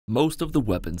Most of the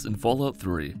weapons in Fallout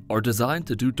 3 are designed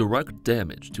to do direct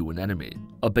damage to an enemy.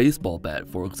 A baseball bat,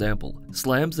 for example,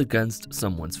 slams against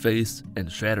someone's face and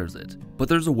shatters it. But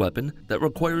there's a weapon that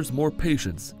requires more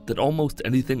patience than almost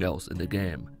anything else in the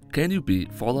game. Can you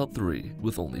beat Fallout 3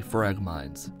 with only frag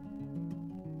mines?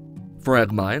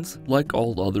 Frag mines, like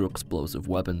all other explosive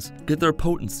weapons, get their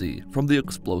potency from the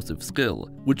explosive skill,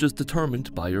 which is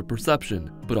determined by your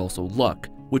perception, but also luck,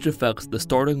 which affects the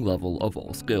starting level of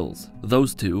all skills.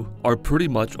 Those two are pretty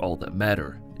much all that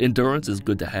matter. Endurance is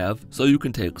good to have, so you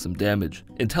can take some damage.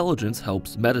 Intelligence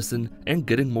helps medicine and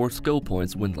getting more skill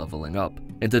points when leveling up.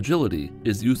 And agility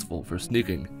is useful for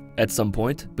sneaking. At some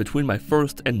point, between my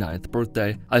 1st and 9th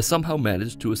birthday, I somehow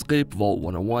managed to escape Vault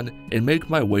 101 and make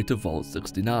my way to Vault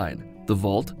 69. The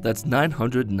vault that's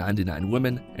 999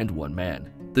 women and 1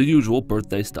 man. The usual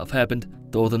birthday stuff happened,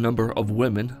 though the number of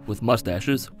women with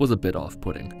mustaches was a bit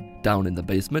off-putting. Down in the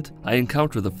basement, I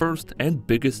encounter the first and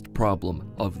biggest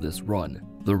problem of this run,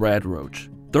 the Radroach.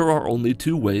 There are only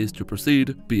 2 ways to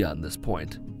proceed beyond this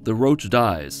point. The roach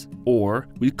dies, or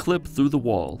we clip through the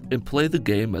wall and play the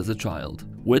game as a child,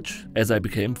 which, as I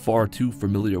became far too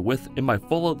familiar with in my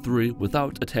Fallout 3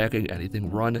 without attacking anything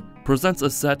run, presents a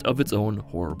set of its own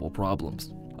horrible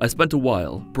problems. I spent a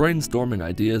while brainstorming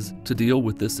ideas to deal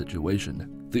with this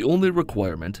situation. The only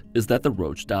requirement is that the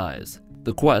roach dies.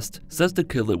 The quest says to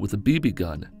kill it with a BB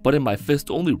gun, but in my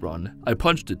fist-only run, I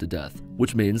punched it to death,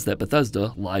 which means that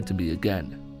Bethesda lied to me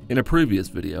again. In a previous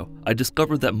video, I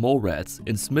discovered that mole rats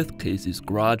in Smith Casey's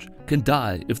garage can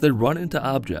die if they run into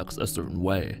objects a certain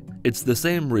way. It's the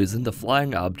same reason the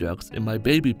flying objects in my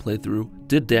baby playthrough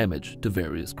did damage to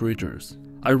various creatures.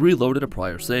 I reloaded a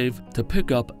prior save to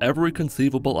pick up every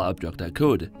conceivable object I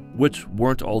could, which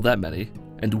weren't all that many,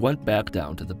 and went back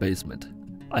down to the basement.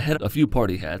 I had a few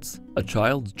party hats, a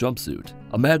child's jumpsuit,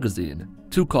 a magazine,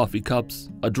 2 coffee cups,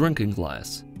 a drinking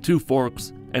glass, 2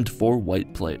 forks, and 4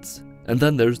 white plates. And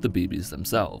then there's the BBs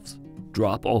themselves.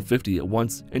 Drop all 50 at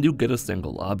once and you get a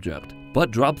single object,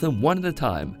 but drop them one at a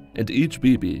time and each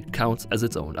BB counts as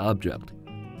its own object.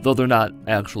 Though they're not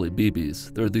actually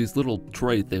BBs, they're these little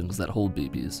tray things that hold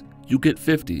BBs. You get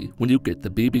 50 when you get the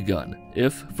BB gun.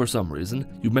 If, for some reason,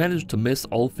 you manage to miss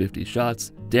all 50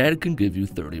 shots, Dad can give you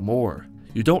 30 more.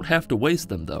 You don't have to waste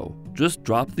them though. Just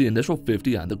drop the initial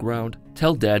 50 on the ground,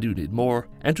 tell Dad you need more,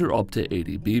 enter up to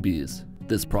 80 BBs.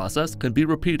 This process can be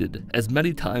repeated as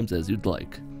many times as you'd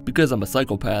like. Because I'm a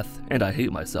psychopath and I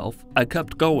hate myself, I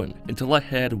kept going until I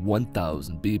had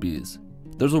 1,000 BBs.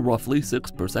 There's a roughly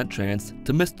 6% chance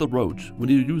to miss the roach when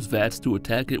you use VATS to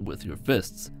attack it with your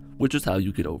fists, which is how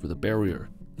you get over the barrier.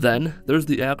 Then there's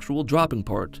the actual dropping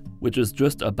part, which is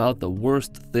just about the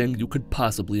worst thing you could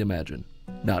possibly imagine.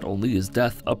 Not only is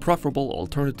death a preferable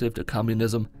alternative to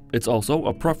communism, it's also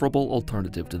a preferable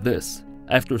alternative to this.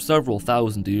 After several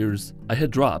thousand years, I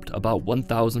had dropped about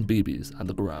 1,000 BBs on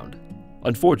the ground.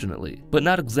 Unfortunately, but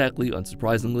not exactly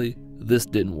unsurprisingly, this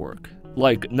didn't work.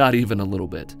 Like, not even a little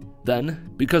bit.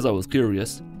 Then, because I was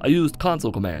curious, I used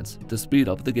console commands to speed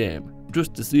up the game,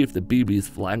 just to see if the BBs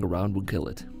flying around would kill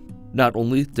it. Not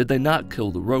only did they not kill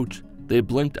the roach, they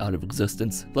blinked out of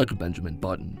existence like Benjamin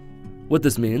Button. What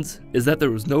this means is that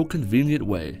there was no convenient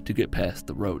way to get past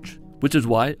the roach, which is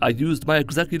why I used my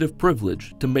executive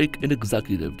privilege to make an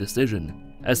executive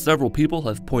decision. As several people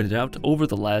have pointed out over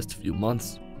the last few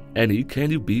months, any Can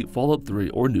You Beat Fallout 3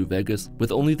 or New Vegas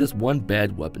with only this one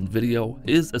bad weapon video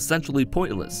is essentially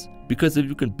pointless, because if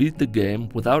you can beat the game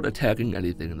without attacking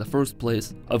anything in the first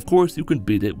place, of course you can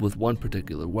beat it with one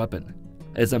particular weapon.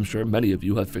 As I'm sure many of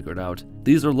you have figured out,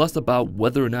 these are less about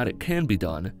whether or not it can be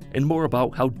done, and more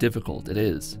about how difficult it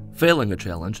is. Failing a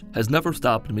challenge has never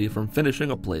stopped me from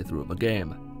finishing a playthrough of a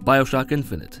game. BioShock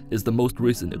Infinite is the most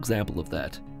recent example of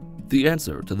that. The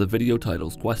answer to the video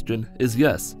title's question is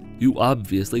yes, you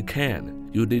obviously can.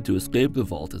 You need to escape the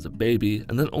vault as a baby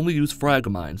and then only use frag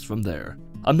mines from there.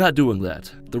 I'm not doing that.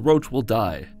 The roach will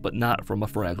die, but not from a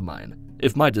frag mine.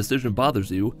 If my decision bothers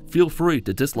you, feel free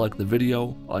to dislike the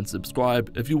video,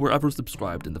 unsubscribe if you were ever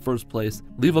subscribed in the first place,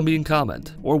 leave a mean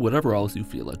comment, or whatever else you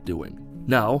feel like doing.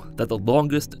 Now that the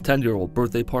longest 10-year-old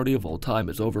birthday party of all time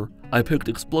is over, I picked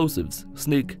explosives,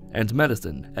 sneak, and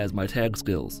medicine as my tag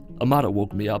skills. Amada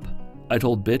woke me up. I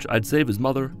told Bitch I'd save his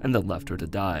mother and then left her to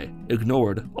die,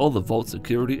 ignored all the vault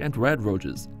security and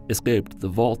Radroaches, escaped the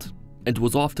vault, and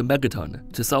was off to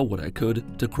Megaton to sell what I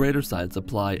could to Crater Side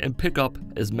Supply and pick up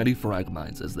as many frag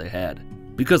mines as they had.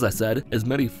 Because I said as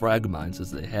many frag mines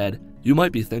as they had, you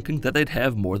might be thinking that they'd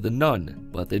have more than none,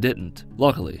 but they didn't.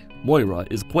 Luckily, Moira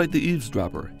is quite the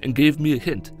eavesdropper and gave me a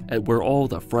hint at where all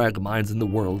the frag mines in the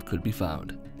world could be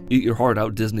found. Eat your heart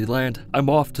out, Disneyland, I'm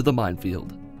off to the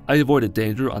minefield. I avoided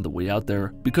danger on the way out there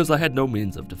because I had no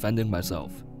means of defending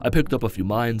myself. I picked up a few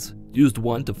mines, used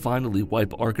one to finally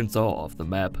wipe Arkansas off the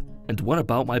map, and went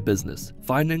about my business,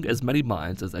 finding as many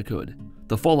mines as I could.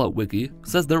 The Fallout Wiki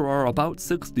says there are about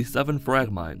 67 frag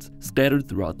mines scattered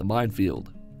throughout the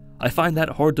minefield. I find that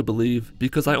hard to believe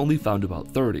because I only found about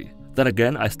 30. Then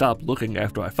again, I stopped looking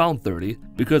after I found 30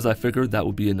 because I figured that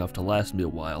would be enough to last me a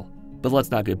while. But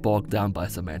let's not get bogged down by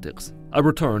semantics. I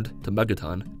returned to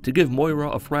Megaton to give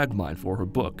Moira a frag mine for her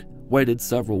book, waited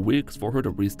several weeks for her to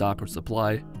restock her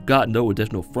supply, got no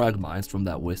additional frag mines from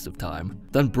that waste of time,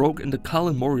 then broke into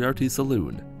Colin Moriarty's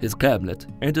saloon, his cabinet,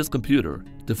 and his computer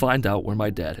to find out where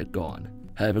my dad had gone.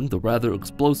 Having the rather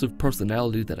explosive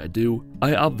personality that I do,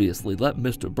 I obviously let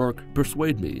Mr. Burke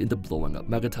persuade me into blowing up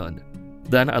Megaton.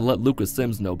 Then I let Lucas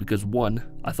Sims know because 1,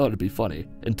 I thought it'd be funny,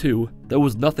 and 2, there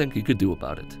was nothing he could do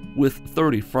about it. With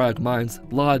 30 frag mines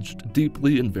lodged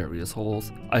deeply in various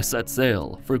holes, I set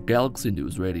sail for Galaxy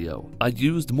News Radio. I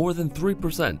used more than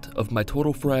 3% of my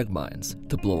total frag mines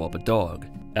to blow up a dog.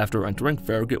 After entering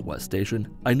Farragut West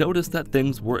Station, I noticed that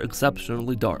things were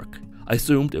exceptionally dark. I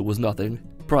assumed it was nothing,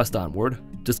 pressed onward,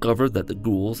 discovered that the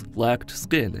ghouls lacked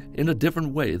skin in a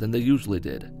different way than they usually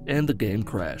did, and the game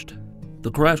crashed. The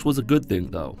crash was a good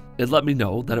thing though. It let me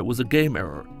know that it was a game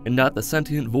error and not the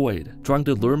sentient void trying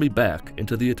to lure me back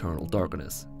into the eternal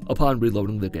darkness. Upon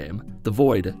reloading the game, the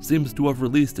void seems to have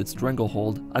released its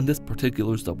stranglehold on this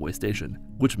particular subway station,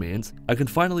 which means I can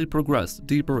finally progress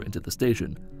deeper into the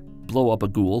station, blow up a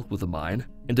ghoul with a mine,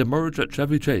 and emerge at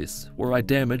Chevy Chase where I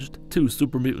damaged 2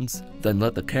 super mutants, then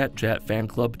let the Cat Chat fan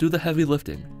club do the heavy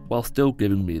lifting while still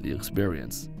giving me the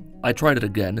experience. I tried it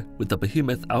again with the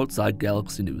behemoth outside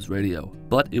Galaxy News Radio,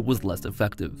 but it was less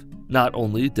effective. Not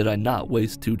only did I not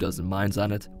waste 24 mines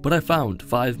on it, but I found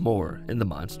 5 more in the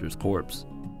monster's corpse.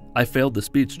 I failed the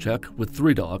speech check with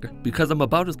 3 Dog because I'm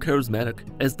about as charismatic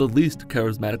as the least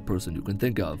charismatic person you can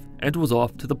think of, and was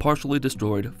off to the partially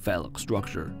destroyed phallic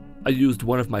structure. I used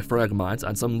one of my frag mines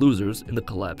on some losers in the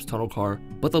collapsed tunnel car,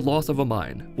 but the loss of a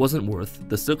mine wasn't worth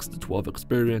the 6 to 12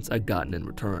 experience I'd gotten in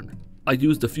return. I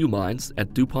used a few mines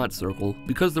at DuPont Circle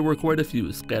because there were quite a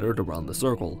few scattered around the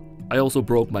circle. I also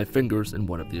broke my fingers in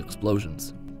one of the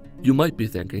explosions. You might be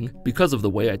thinking, because of the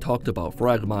way I talked about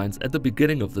frag mines at the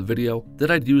beginning of the video,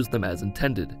 that I'd use them as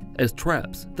intended, as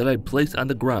traps that I'd place on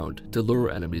the ground to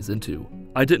lure enemies into.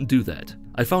 I didn't do that.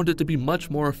 I found it to be much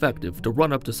more effective to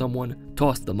run up to someone,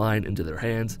 toss the mine into their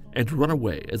hands, and run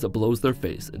away as it blows their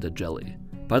face into jelly.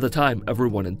 By the time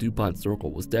everyone in DuPont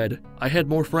Circle was dead, I had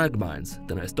more frag mines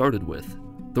than I started with.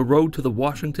 The road to the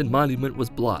Washington Monument was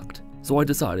blocked, so I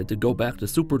decided to go back to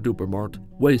Super Duper Mart,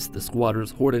 waste the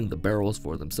squatters hoarding the barrels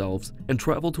for themselves, and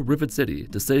travel to Rivet City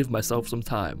to save myself some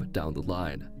time down the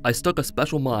line. I stuck a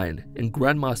special mine in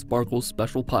Grandma Sparkle's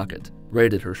special pocket,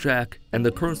 raided her shack, and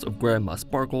the curse of Grandma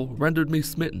Sparkle rendered me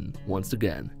smitten once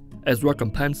again. As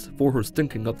recompense for her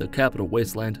stinking up the capital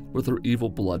wasteland with her evil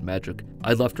blood magic,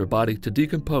 I left her body to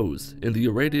decompose in the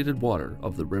irradiated water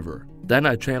of the river. Then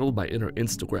I channeled my inner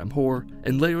Instagram whore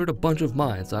and layered a bunch of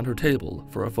mines on her table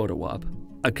for a photo op.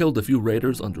 I killed a few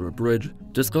raiders under a bridge,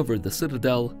 discovered the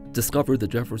Citadel, discovered the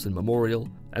Jefferson Memorial,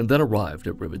 and then arrived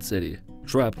at Rivet City.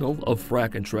 Shrapnel of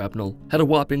Frack and Shrapnel had a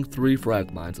whopping 3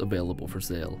 frag mines available for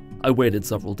sale. I waited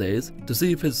several days to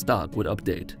see if his stock would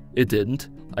update. It didn't.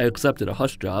 I accepted a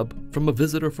hush job from a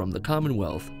visitor from the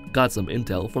Commonwealth, got some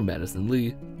intel from Madison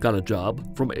Lee, got a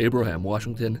job from Abraham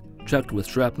Washington, checked with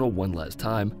Shrapnel one last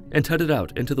time, and headed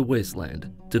out into the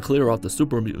wasteland to clear out the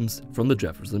super mutants from the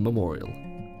Jefferson Memorial.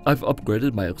 I've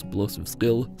upgraded my explosive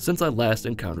skill since I last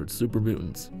encountered super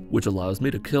mutants, which allows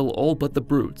me to kill all but the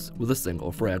brutes with a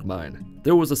single frag mine.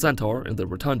 There was a centaur in the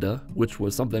rotunda, which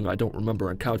was something I don't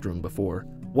remember encountering before.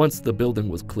 Once the building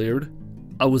was cleared,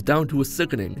 I was down to a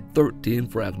sickening 13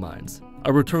 frag mines. I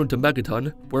returned to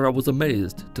Megaton, where I was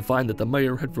amazed to find that the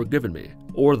mayor had forgiven me,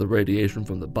 or the radiation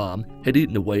from the bomb had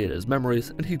eaten away at his memories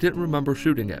and he didn't remember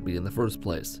shooting at me in the first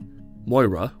place.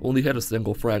 Moira only had a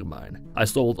single frag mine. I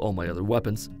sold all my other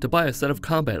weapons to buy a set of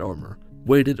combat armor,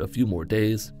 waited a few more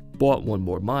days, bought one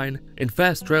more mine, and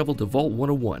fast traveled to Vault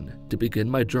 101 to begin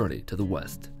my journey to the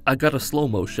west. I got a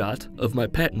slow-mo shot of my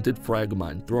patented frag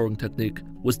mine throwing technique,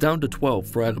 was down to 12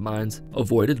 frag mines,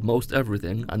 avoided most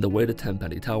everything on the way to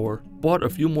Tenpenny Tower, bought a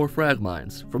few more frag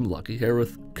mines from Lucky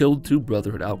Harith, killed 2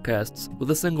 Brotherhood outcasts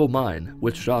with a single mine,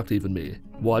 which shocked even me,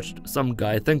 watched some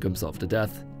guy think himself to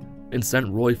death, and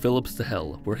sent Roy Phillips to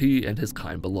hell where he and his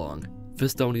kind belong.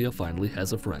 Fistonia finally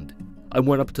has a friend. I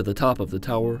went up to the top of the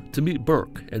tower to meet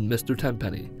Burke and Mr.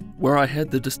 Tenpenny, where I had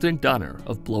the distinct honor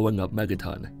of blowing up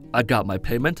Megaton. I got my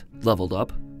payment, leveled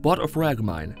up, bought a frag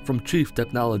mine from Chief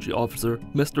Technology Officer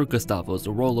Mr. Gustavo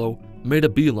Zarolo, made a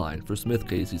beeline for Smith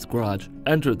Casey's garage,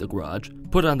 entered the garage,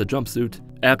 put on the jumpsuit,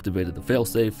 activated the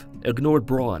failsafe, ignored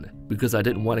Braun because I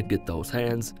didn't want to get those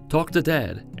hands, talked to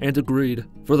Dad, and agreed,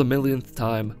 for the millionth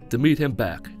time, to meet him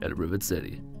back at Rivet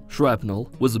City. Shrapnel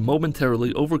was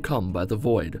momentarily overcome by the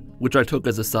void, which I took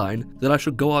as a sign that I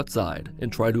should go outside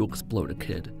and try to explode a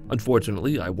kid.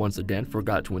 Unfortunately, I once again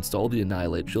forgot to install the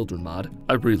Annihilate Children mod.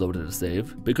 I reloaded a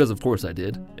save, because of course I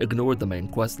did, ignored the main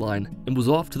questline, and was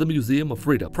off to the Museum of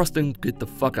Freedom. Preston, get the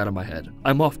fuck out of my head.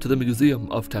 I'm off to the Museum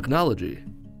of Technology.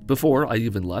 Before I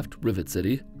even left Rivet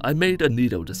City, I made a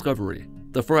neato discovery.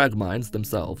 The frag mines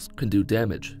themselves can do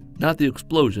damage, not the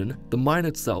explosion, the mine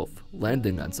itself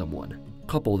landing on someone.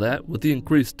 Couple that with the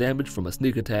increased damage from a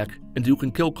sneak attack, and you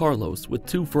can kill Carlos with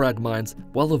 2 frag mines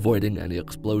while avoiding any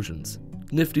explosions.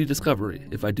 Nifty discovery,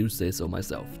 if I do say so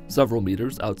myself. Several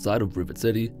meters outside of Rivet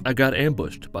City, I got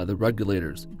ambushed by the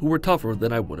regulators, who were tougher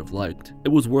than I would have liked. It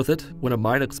was worth it when a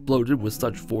mine exploded with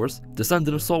such force to send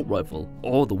an assault rifle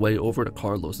all the way over to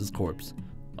Carlos's corpse.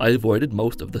 I avoided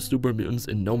most of the super mutants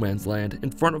in no man's land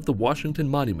in front of the Washington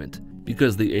Monument,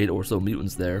 because the 8 or so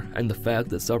mutants there, and the fact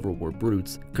that several were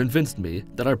brutes, convinced me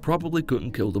that I probably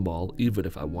couldn't kill them all even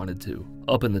if I wanted to.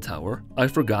 Up in the tower, I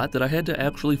forgot that I had to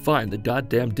actually find the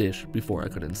goddamn dish before I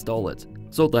could install it,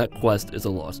 so that quest is a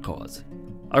lost cause.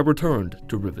 I returned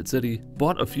to Rivet City,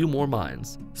 bought a few more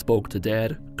mines, spoke to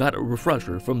Dad, got a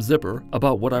refresher from Zipper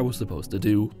about what I was supposed to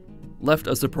do, left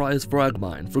a surprise frag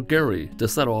mine for Gary to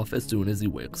set off as soon as he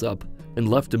wakes up, and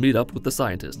left to meet up with the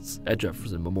scientists at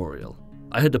Jefferson Memorial.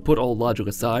 I had to put all logic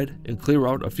aside and clear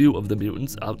out a few of the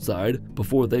mutants outside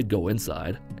before they go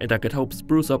inside, and I could help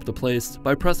spruce up the place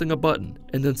by pressing a button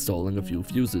and installing a few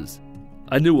fuses.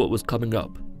 I knew what was coming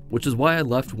up, which is why I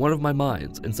left one of my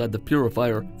mines inside the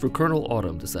purifier for Colonel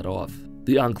Autumn to set off.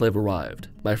 The Enclave arrived.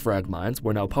 My frag mines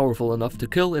were now powerful enough to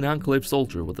kill an Enclave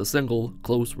soldier with a single,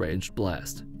 close-ranged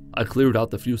blast. I cleared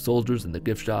out the few soldiers in the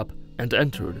gift shop and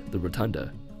entered the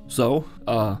rotunda. So,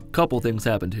 couple things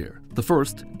happened here. The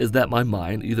first is that my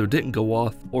mine either didn't go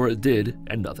off or it did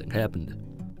and nothing happened.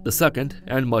 The second,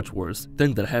 and much worse,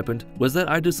 thing that happened was that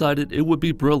I decided it would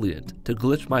be brilliant to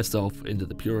glitch myself into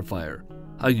the purifier.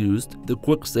 I used the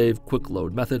quick save quick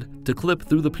load method to clip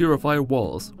through the purifier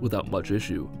walls without much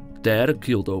issue. Dad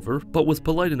keeled over, but was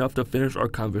polite enough to finish our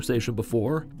conversation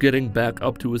before getting back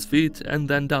up to his feet and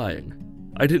then dying.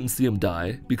 I didn't see him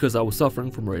die because I was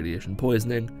suffering from radiation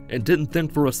poisoning and didn't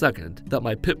think for a second that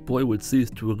my Pip-Boy would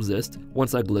cease to exist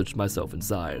once I glitched myself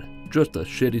inside. Just a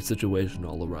shitty situation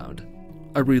all around.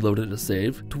 I reloaded a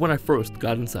save to when I first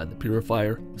got inside the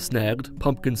purifier, snagged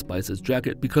Pumpkin Spice's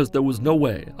jacket because there was no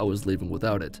way I was leaving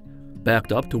without it,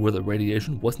 backed up to where the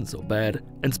radiation wasn't so bad,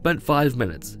 and spent 5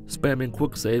 minutes spamming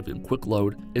quick save and quick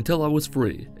load until I was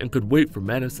free and could wait for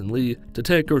Madison Lee to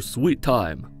take her sweet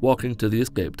time walking to the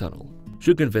escape tunnel.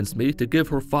 She convinced me to give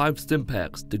her 5 stim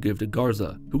packs to give to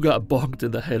Garza, who got bonked in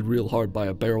the head real hard by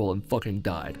a barrel and fucking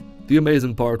died. The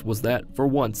amazing part was that, for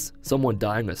once, someone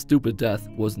dying a stupid death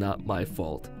was not my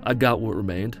fault. I got what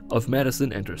remained of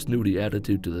Madison and her snooty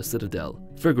attitude to the Citadel,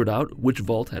 figured out which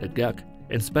vault had a Gek,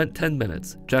 and spent 10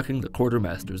 minutes checking the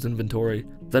quartermaster's inventory,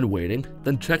 then waiting,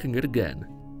 then checking it again.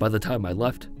 By the time I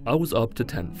left, I was up to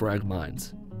 10 frag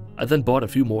mines. I then bought a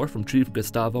few more from Chief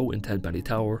Gustavo in Tenpenny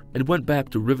Tower and went back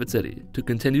to Rivet City to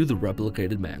continue the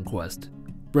Replicated Man quest.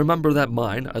 Remember that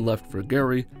mine I left for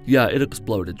Gary? Yeah, it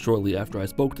exploded shortly after I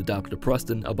spoke to Dr.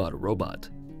 Preston about a robot.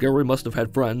 Gary must have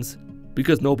had friends,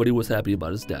 because nobody was happy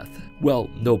about his death. Well,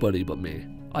 nobody but me.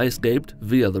 I escaped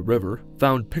via the river,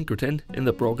 found Pinkerton in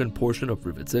the broken portion of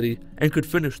Rivet City, and could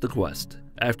finish the quest.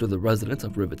 After the residents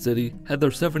of Rivet City had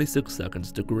their 76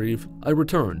 seconds to grieve, I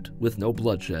returned with no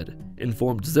bloodshed,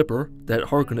 informed Zipper that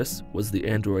Harkness was the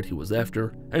android he was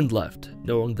after, and left,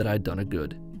 knowing that I'd done a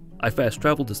good. I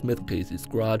fast-traveled to Smith Casey's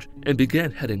garage and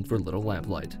began heading for Little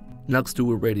Lamplight. Next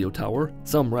to a radio tower,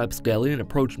 some rapscallion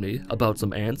approached me about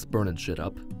some ants burning shit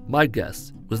up. My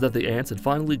guess was that the ants had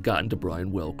finally gotten to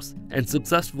Brian Wilkes, and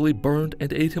successfully burned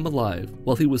and ate him alive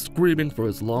while he was screaming for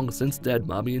his long-since-dead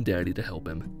mommy and daddy to help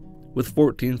him. With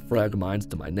 14 frag mines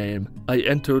to my name, I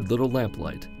entered Little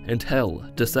Lamplight, and hell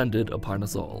descended upon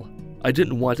us all. I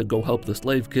didn't want to go help the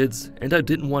slave kids, and I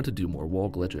didn't want to do more wall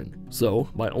glitching. So,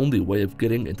 my only way of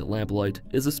getting into Lamplight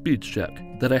is a speech check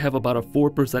that I have about a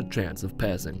 4% chance of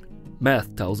passing.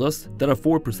 Math tells us that a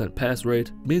 4% pass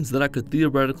rate means that I could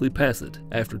theoretically pass it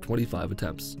after 25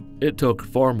 attempts. It took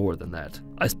far more than that.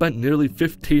 I spent nearly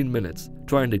 15 minutes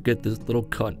trying to get this little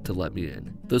cunt to let me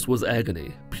in. This was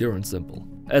agony, pure and simple.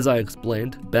 As I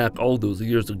explained back all those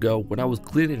years ago when I was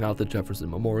cleaning out the Jefferson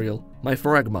Memorial, my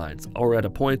frag mines are at a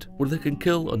point where they can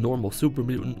kill a normal super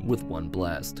mutant with one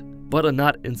blast. But a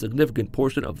not insignificant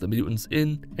portion of the mutants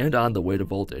in and on the way to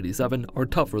Vault 87 are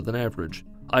tougher than average.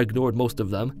 I ignored most of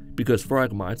them because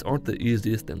frag mines aren't the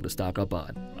easiest thing to stock up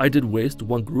on. I did waste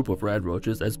one group of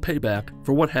Radroaches as payback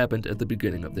for what happened at the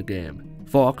beginning of the game.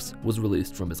 Fox was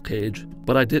released from his cage,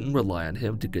 but I didn't rely on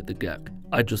him to get the Gek.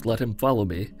 I just let him follow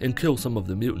me and kill some of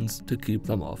the mutants to keep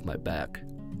them off my back.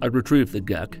 I retrieved the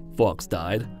Gek, Fox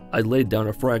died, I laid down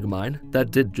a frag mine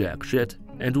that did jack shit,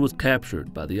 and was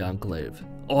captured by the Enclave.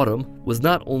 Autumn was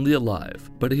not only alive,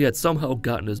 but he had somehow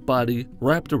gotten his body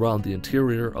wrapped around the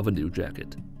interior of a new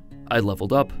jacket. I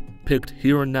leveled up, picked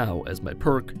Here and Now as my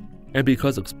perk, and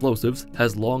because Explosives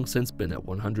has long since been at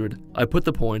 100, I put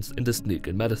the points into Sneak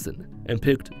and Medicine, and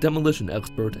picked Demolition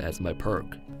Expert as my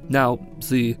perk. Now,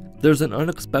 see, there's an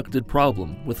unexpected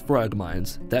problem with frag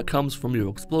mines that comes from your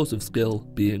explosive skill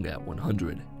being at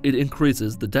 100. It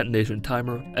increases the detonation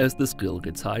timer as the skill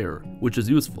gets higher, which is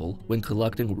useful when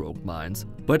collecting rogue mines,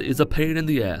 but is a pain in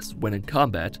the ass when in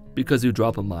combat because you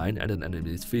drop a mine at an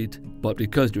enemy's feet, but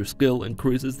because your skill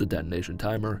increases the detonation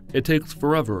timer, it takes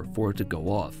forever for it to go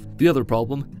off. The other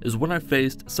problem is one I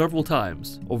faced several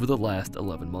times over the last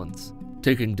 11 months.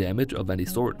 Taking damage of any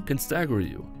sort can stagger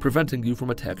you, preventing you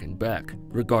from attacking back,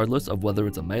 regardless of whether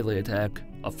it's a melee attack,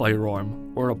 a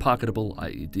firearm, or a pocketable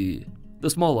IED. The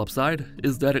small upside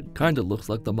is that it kinda looks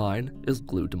like the mine is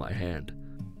glued to my hand.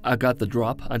 I got the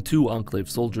drop on 2 Enclave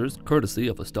soldiers courtesy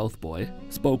of a stealth boy,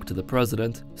 spoke to the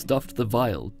president, stuffed the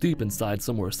vial deep inside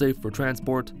somewhere safe for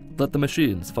transport, let the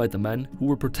machines fight the men who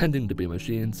were pretending to be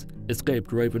machines,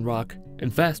 escaped Raven Rock,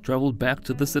 and fast traveled back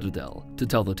to the Citadel to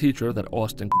tell the teacher that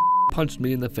Austin punched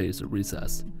me in the face at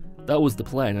recess. That was the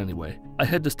plan anyway. I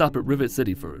had to stop at Rivet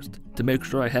City first, to make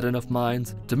sure I had enough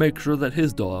mines, to make sure that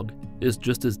his dog is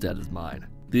just as dead as mine.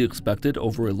 The expected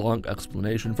over a long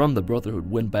explanation from the Brotherhood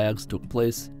windbags took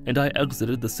place, and I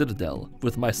exited the Citadel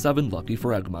with my 7 lucky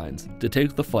frag mines to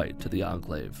take the fight to the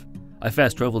Enclave. I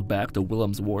fast traveled back to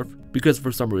Willem's Wharf because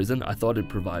for some reason I thought it'd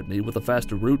provide me with a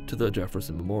faster route to the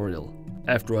Jefferson Memorial.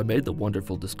 After I made the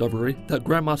wonderful discovery that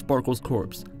Grandma Sparkle's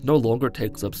corpse no longer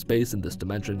takes up space in this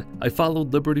dimension, I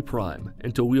followed Liberty Prime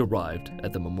until we arrived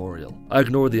at the memorial. I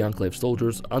ignored the Enclave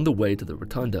soldiers on the way to the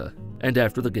Rotunda, and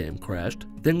after the game crashed,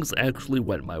 things actually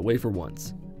went my way for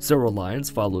once. Several lions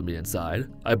followed me inside,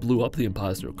 I blew up the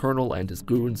imposter colonel and his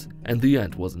goons, and the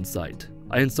end was in sight.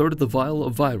 I inserted the vial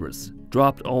of virus,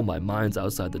 dropped all my mines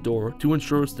outside the door to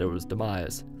ensure Sarah's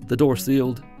demise. The door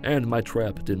sealed, and my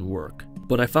trap didn't work.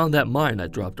 But I found that mine I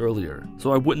dropped earlier,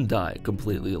 so I wouldn't die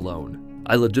completely alone.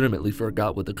 I legitimately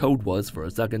forgot what the code was for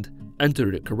a second,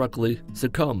 entered it correctly,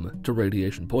 succumbed to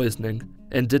radiation poisoning,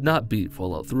 and did not beat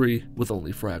Fallout 3 with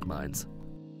only frag mines.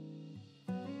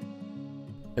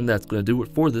 And that's going to do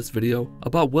it for this video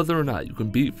about whether or not you can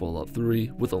beat Fallout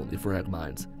 3 with only frag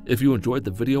mines. If you enjoyed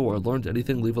the video or learned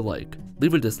anything, leave a like.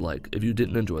 Leave a dislike if you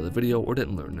didn't enjoy the video or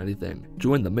didn't learn anything.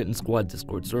 Join the Mitten Squad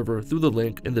Discord server through the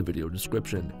link in the video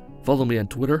description. Follow me on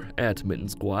Twitter at Mitten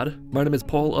Squad. My name is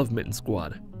Paul of Mitten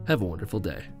Squad. Have a wonderful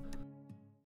day.